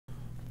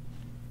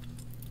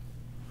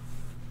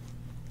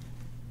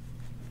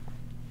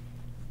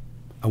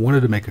I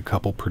wanted to make a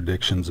couple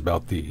predictions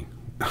about the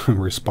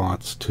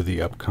response to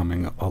the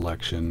upcoming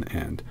election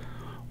and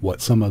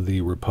what some of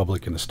the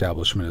Republican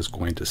establishment is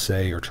going to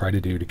say or try to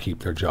do to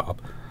keep their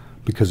job,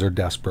 because they're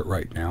desperate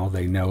right now.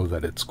 They know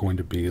that it's going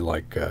to be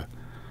like a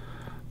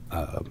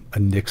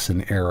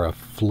Nixon era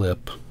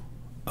flip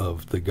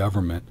of the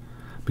government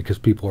because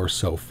people are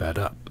so fed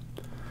up.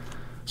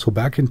 So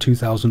back in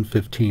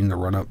 2015, the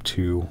run up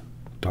to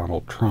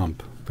Donald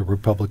Trump, the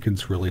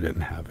Republicans really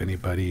didn't have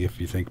anybody.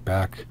 If you think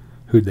back,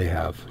 who'd they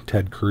have?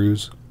 Ted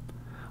Cruz.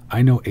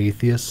 I know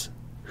atheists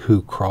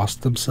who cross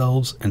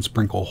themselves and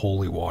sprinkle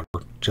holy water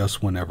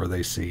just whenever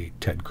they see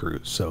Ted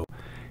Cruz. So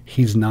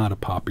he's not a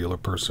popular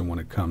person when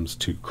it comes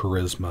to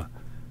charisma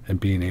and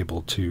being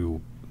able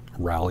to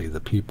rally the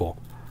people.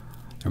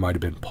 There might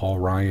have been Paul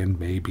Ryan,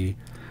 maybe.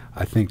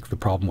 I think the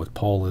problem with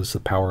Paul is the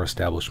power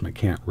establishment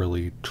can't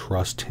really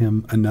trust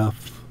him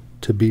enough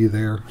to be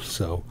there,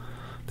 so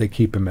they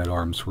keep him at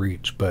arm's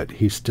reach, but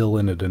he's still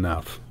in it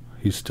enough.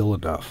 He's still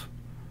enough.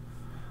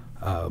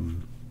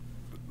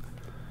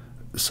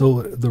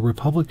 So the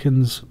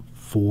Republicans,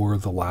 for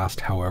the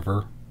last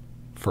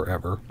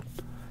forever,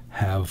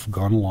 have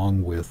gone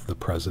along with the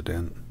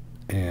president,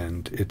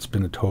 and it's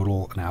been a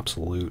total and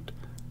absolute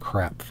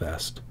crap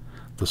fest.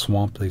 The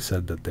swamp they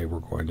said that they were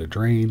going to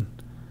drain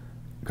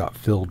got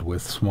filled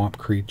with swamp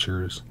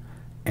creatures,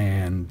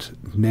 and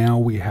now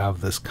we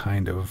have this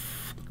kind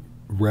of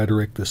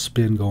rhetoric, this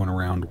spin going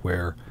around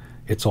where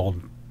it's all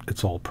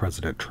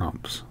President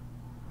Trump's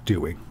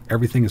doing.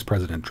 Everything is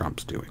President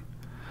Trump's doing.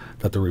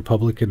 That the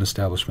Republican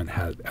establishment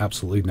had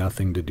absolutely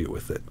nothing to do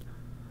with it.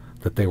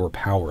 That they were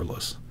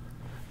powerless.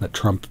 That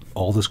Trump,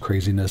 all this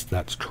craziness,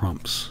 that's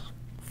Trump's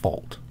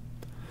fault.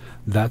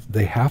 That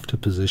they have to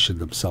position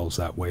themselves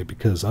that way,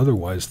 because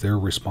otherwise they're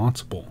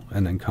responsible.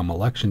 And then come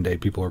election day,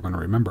 people are going to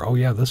remember, oh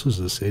yeah, this was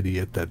this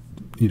idiot that,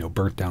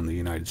 burnt down the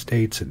United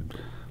States and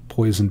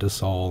poisoned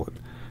us all and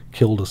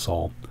killed us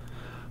all.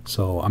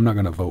 So I'm not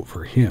going to vote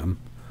for him.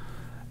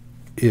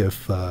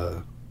 If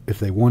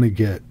they want to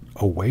get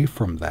away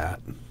from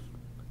that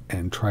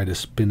and try to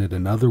spin it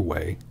another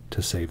way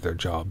to save their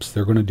jobs,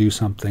 they're going to do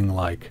something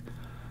like,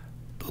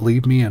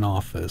 leave me in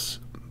office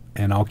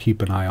and I'll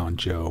keep an eye on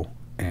Joe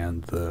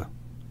and the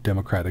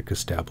Democratic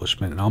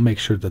establishment, and I'll make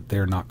sure that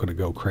they're not going to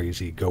go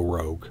crazy, go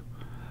rogue.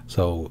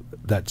 So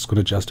that's going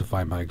to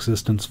justify my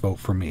existence, vote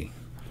for me.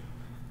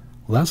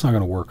 Well, that's not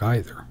going to work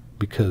either,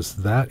 because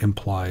that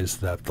implies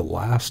that the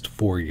last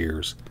 4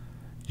 years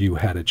you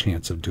had a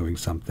chance of doing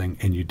something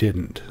and you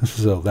didn't.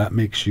 So that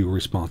makes you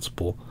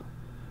responsible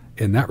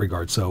in that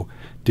regard. So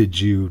did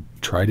you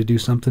try to do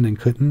something and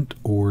couldn't,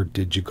 or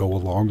did you go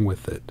along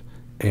with it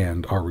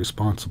and are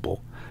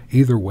responsible?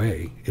 Either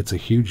way, it's a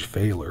huge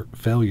failure,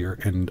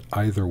 and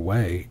either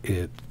way,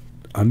 it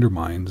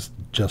undermines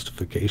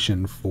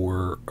justification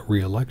for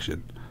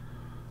re-election,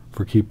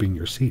 for keeping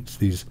your seats.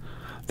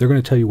 They're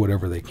going to tell you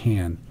whatever they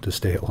can to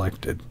stay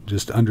elected.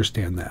 Just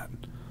understand that.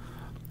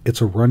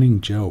 It's a running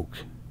joke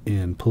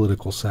in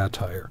political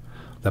satire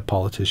that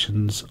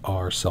politicians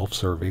are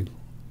self-serving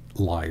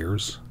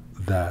liars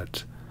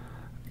that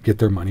get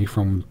their money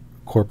from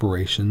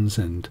corporations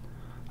and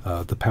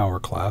the power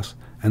class,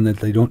 and that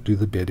they don't do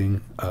the bidding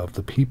of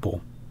the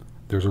people.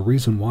 There's a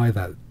reason why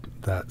that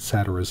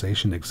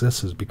satirization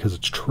exists, is because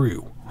it's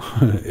true.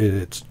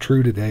 It's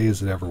true today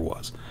as it ever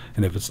was.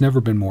 And if it's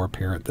never been more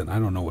apparent, then I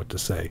don't know what to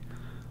say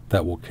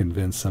that will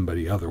convince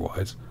somebody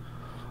otherwise.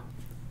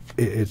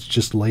 It's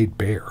just laid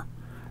bare.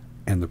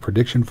 And the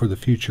prediction for the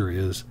future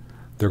is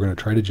they're going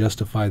to try to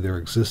justify their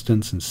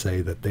existence and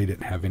say that they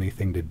didn't have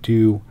anything to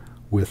do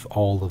with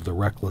all of the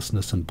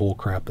recklessness and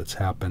bullcrap that's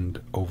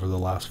happened over the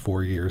last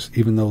 4 years,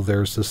 even though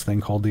there's this thing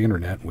called the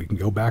internet. We can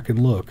go back and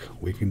look.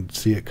 We can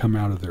see it come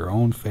out of their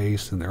own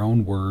face and their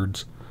own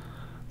words,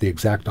 the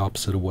exact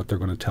opposite of what they're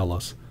going to tell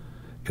us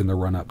in the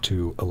run-up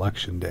to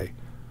Election Day.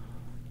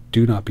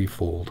 Do not be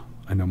fooled.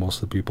 I know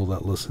most of the people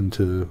that listen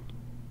to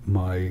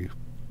my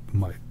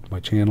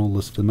channel,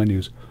 listen to my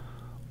news,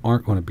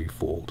 aren't going to be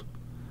fooled.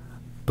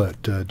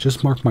 But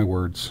just mark my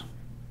words.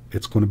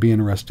 It's going to be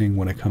interesting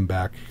when I come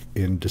back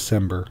in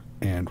December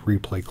and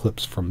replay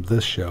clips from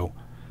this show,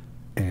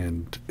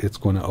 and it's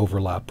going to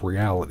overlap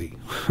reality.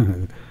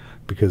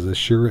 Because as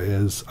sure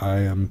as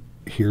I am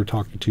here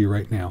talking to you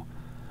right now,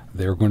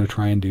 they're going to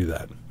try and do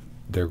that.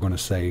 They're going to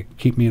say,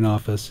 keep me in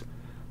office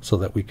so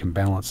that we can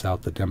balance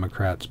out the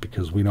Democrats,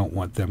 because we don't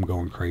want them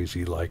going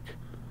crazy like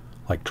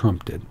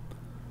Trump did.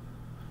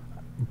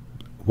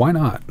 Why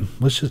not?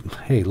 Let's just,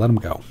 hey, let them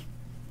go.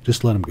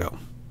 Just let them go.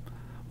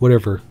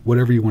 Whatever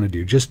you want to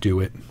do, just do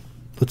it.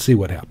 Let's see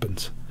what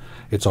happens.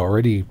 It's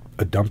already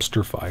a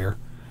dumpster fire.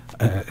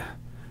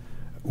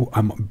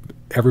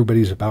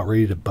 Everybody's about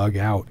ready to bug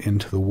out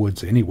into the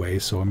woods anyway,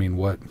 so I mean,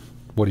 what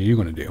are you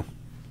going to do?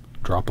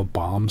 Drop a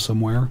bomb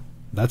somewhere?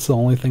 That's the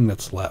only thing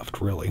that's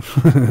left, really,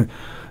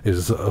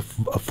 is a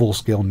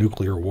full-scale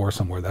nuclear war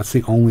somewhere. That's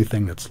the only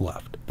thing that's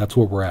left. That's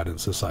where we're at in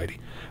society.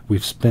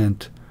 We've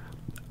spent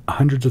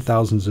hundreds of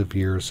thousands of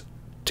years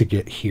to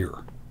get here.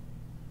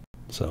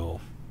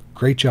 So,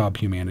 great job,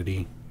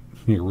 humanity.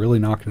 You're really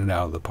knocking it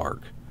out of the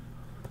park.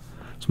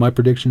 So my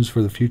predictions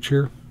for the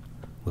future,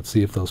 let's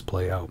see if those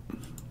play out.